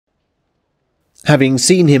Having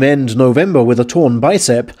seen him end November with a torn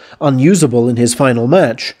bicep, unusable in his final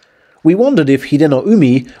match, we wondered if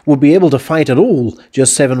Hidenoumi would be able to fight at all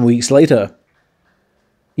just 7 weeks later.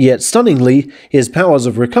 Yet stunningly, his powers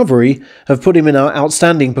of recovery have put him in our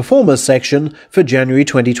Outstanding Performers section for January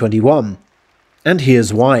 2021. And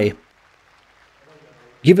here's why.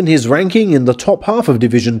 Given his ranking in the top half of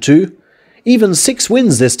Division 2, even 6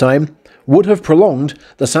 wins this time would have prolonged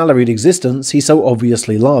the salaried existence he so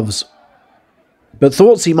obviously loves. But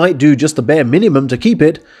thoughts he might do just the bare minimum to keep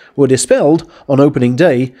it were dispelled on opening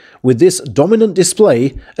day with this dominant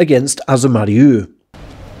display against Azumariu.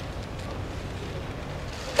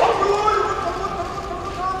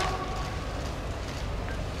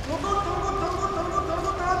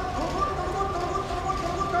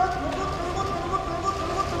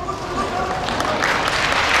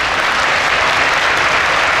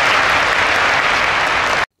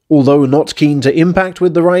 Although not keen to impact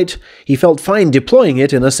with the right, he felt fine deploying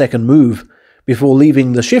it in a second move, before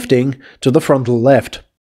leaving the shifting to the frontal left.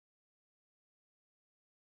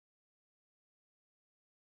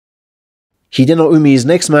 Hidenoumi's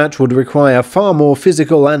next match would require far more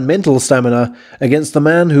physical and mental stamina against the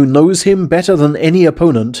man who knows him better than any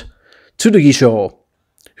opponent, Tsurugisho,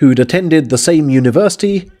 who'd attended the same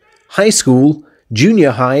university, high school,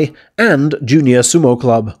 junior high, and junior sumo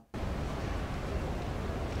club.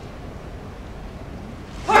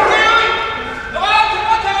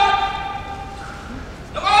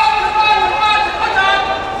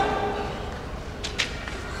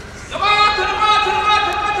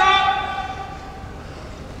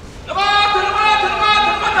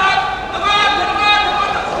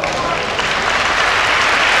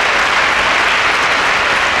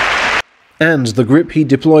 And the grip he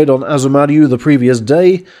deployed on Azumariu the previous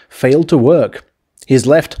day failed to work, his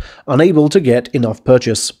left unable to get enough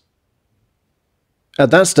purchase. At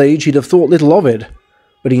that stage he'd have thought little of it,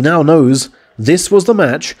 but he now knows this was the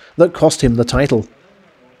match that cost him the title.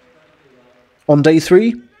 On day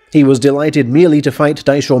 3, he was delighted merely to fight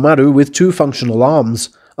Daishomaru with 2 functional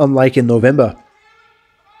arms, unlike in November.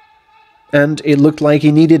 And it looked like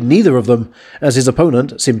he needed neither of them, as his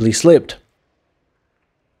opponent simply slipped.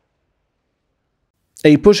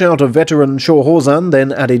 A push-out of veteran Shohozan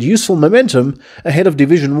then added useful momentum ahead of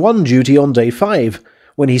Division 1 duty on day 5,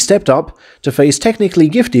 when he stepped up to face technically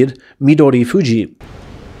gifted Midori Fuji.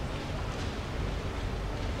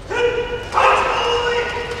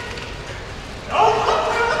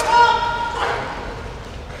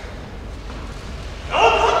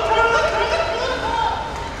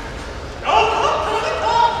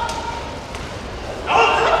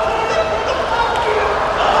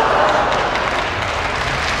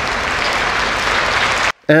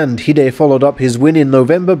 And Hide followed up his win in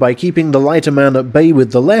November by keeping the lighter man at bay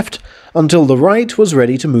with the left until the right was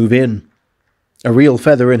ready to move in. A real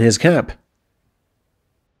feather in his cap.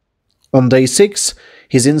 On day 6,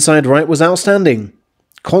 his inside right was outstanding,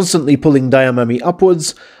 constantly pulling Daiamami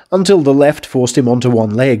upwards until the left forced him onto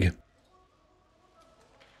one leg.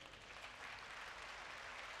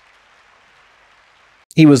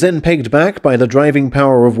 He was then pegged back by the driving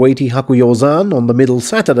power of weighty Hakuyozan on the middle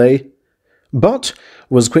Saturday, but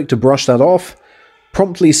was quick to brush that off,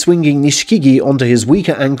 promptly swinging Nishikigi onto his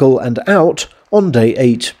weaker ankle and out on day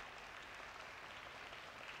 8.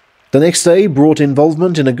 The next day brought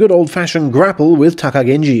involvement in a good old-fashioned grapple with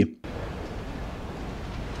Takagenji.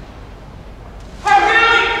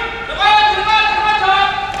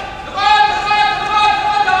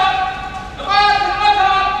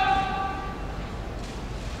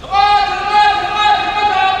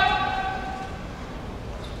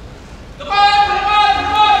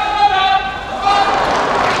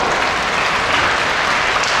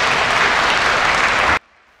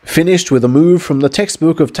 Finished with a move from the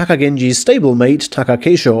textbook of Takagenji's stablemate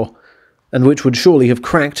Takakeisho, and which would surely have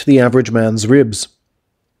cracked the average man's ribs.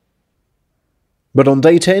 But on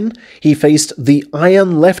day 10, he faced the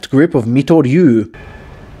iron left grip of Mitoryu.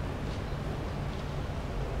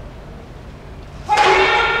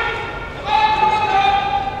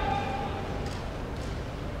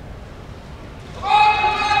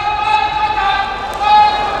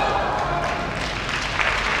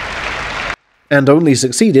 And only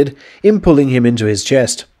succeeded in pulling him into his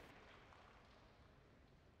chest.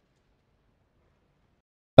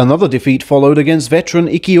 Another defeat followed against veteran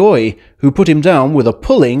Ikioi, who put him down with a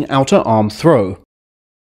pulling outer arm throw.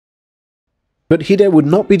 But Hide would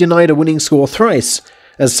not be denied a winning score thrice,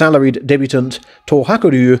 as salaried debutant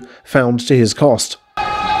Tohakuryu found to his cost.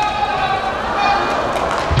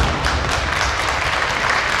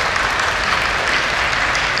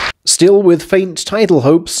 Still with faint title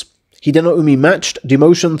hopes, Hidenoumi matched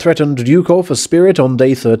demotion-threatened Ryuko for Spirit on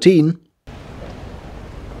day 13.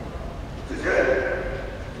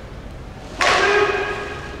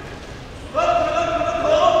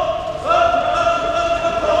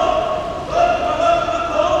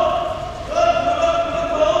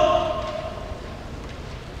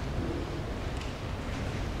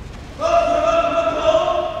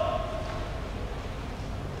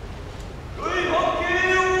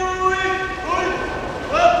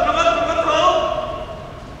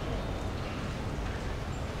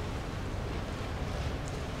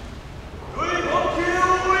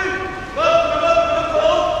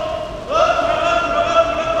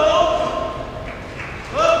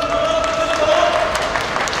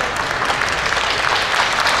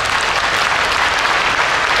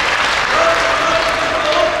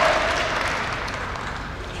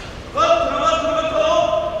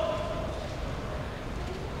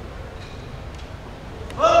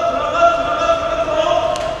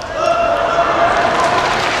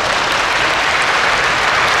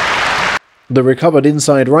 The recovered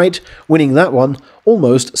inside right, winning that one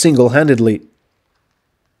almost single-handedly.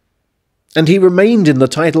 And he remained in the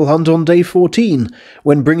title hunt on day 14,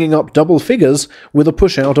 when bringing up double figures with a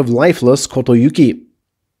push-out of lifeless Kotoyuki.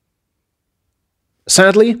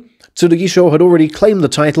 Sadly, Tsurugisho had already claimed the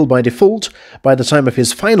title by default by the time of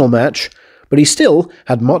his final match, but he still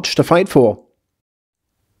had much to fight for.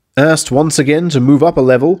 Asked once again to move up a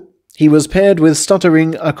level, he was paired with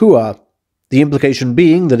stuttering Akua, the implication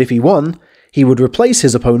being that if he won, he would replace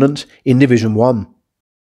his opponent in Division 1.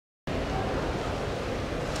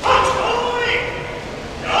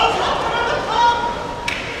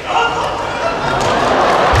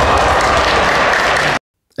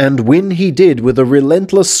 And win he did with a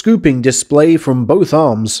relentless scooping display from both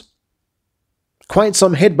arms. Quite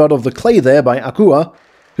some headbutt of the clay there by Akua,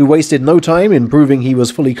 who wasted no time in proving he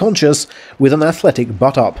was fully conscious with an athletic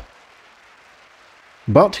butt-up.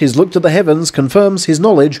 But his look to the heavens confirms his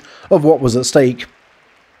knowledge of what was at stake.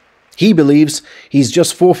 He believes he's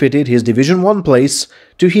just forfeited his Division 1 place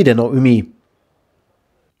to Hidenoumi.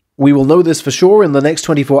 We will know this for sure in the next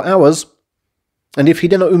 24 hours, and if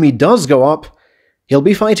Hidenoumi does go up, he'll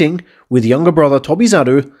be fighting with younger brother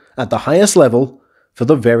Tobizaru at the highest level for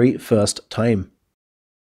the very first time.